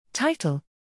Title: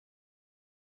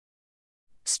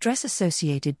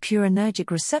 Stress-associated purinergic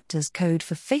receptors code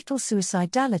for fatal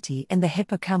suicidality in the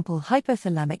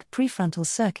hippocampal-hypothalamic-prefrontal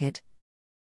circuit.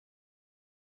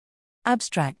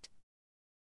 Abstract: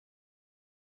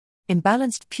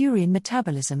 Imbalanced purine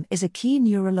metabolism is a key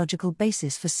neurological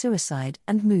basis for suicide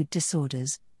and mood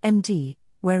disorders, MD,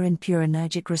 wherein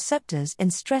purinergic receptors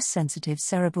in stress-sensitive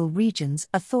cerebral regions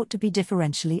are thought to be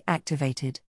differentially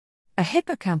activated. A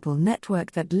hippocampal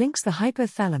network that links the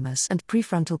hypothalamus and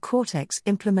prefrontal cortex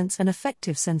implements an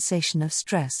effective sensation of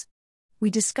stress. We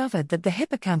discovered that the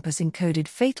hippocampus encoded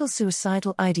fatal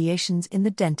suicidal ideations in the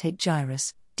dentate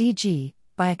gyrus, DG,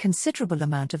 by a considerable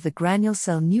amount of the granule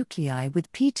cell nuclei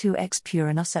with P2X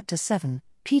purinoceptor 7,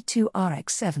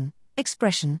 P2RX7,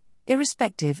 expression,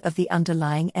 irrespective of the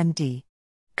underlying MD.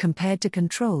 Compared to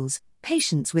controls,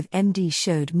 patients with MD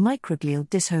showed microglial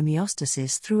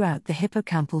dyshomeostasis throughout the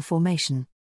hippocampal formation.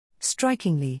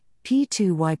 Strikingly,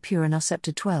 P2Y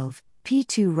purinoceptor 12,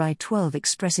 P2RY12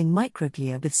 expressing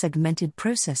microglia with segmented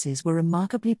processes were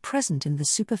remarkably present in the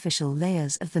superficial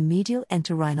layers of the medial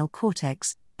entorhinal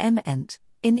cortex, MENT,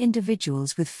 in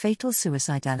individuals with fatal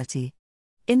suicidality.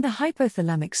 In the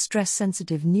hypothalamic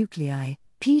stress-sensitive nuclei,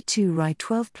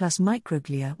 P2RY12 plus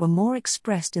microglia were more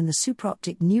expressed in the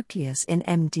supraoptic nucleus in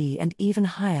MD and even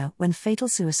higher when fatal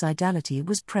suicidality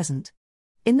was present.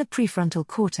 In the prefrontal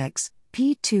cortex,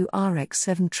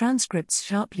 P2RX7 transcripts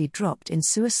sharply dropped in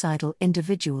suicidal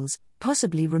individuals,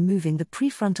 possibly removing the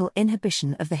prefrontal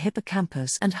inhibition of the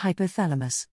hippocampus and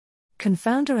hypothalamus.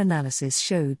 Confounder analysis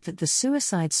showed that the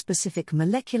suicide-specific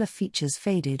molecular features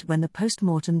faded when the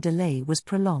postmortem delay was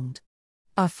prolonged.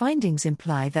 Our findings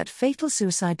imply that fatal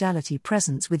suicidality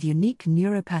presents with unique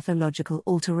neuropathological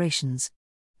alterations.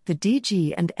 The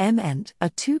DG and MENT are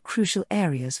two crucial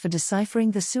areas for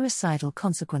deciphering the suicidal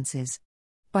consequences.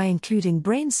 By including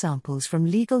brain samples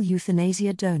from legal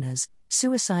euthanasia donors,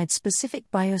 suicide-specific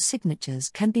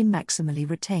biosignatures can be maximally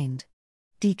retained.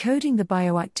 Decoding the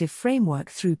bioactive framework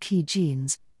through key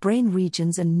genes, brain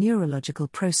regions and neurological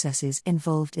processes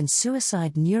involved in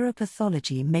suicide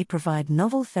neuropathology may provide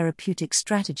novel therapeutic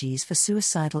strategies for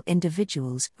suicidal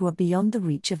individuals who are beyond the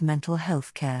reach of mental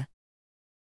health care.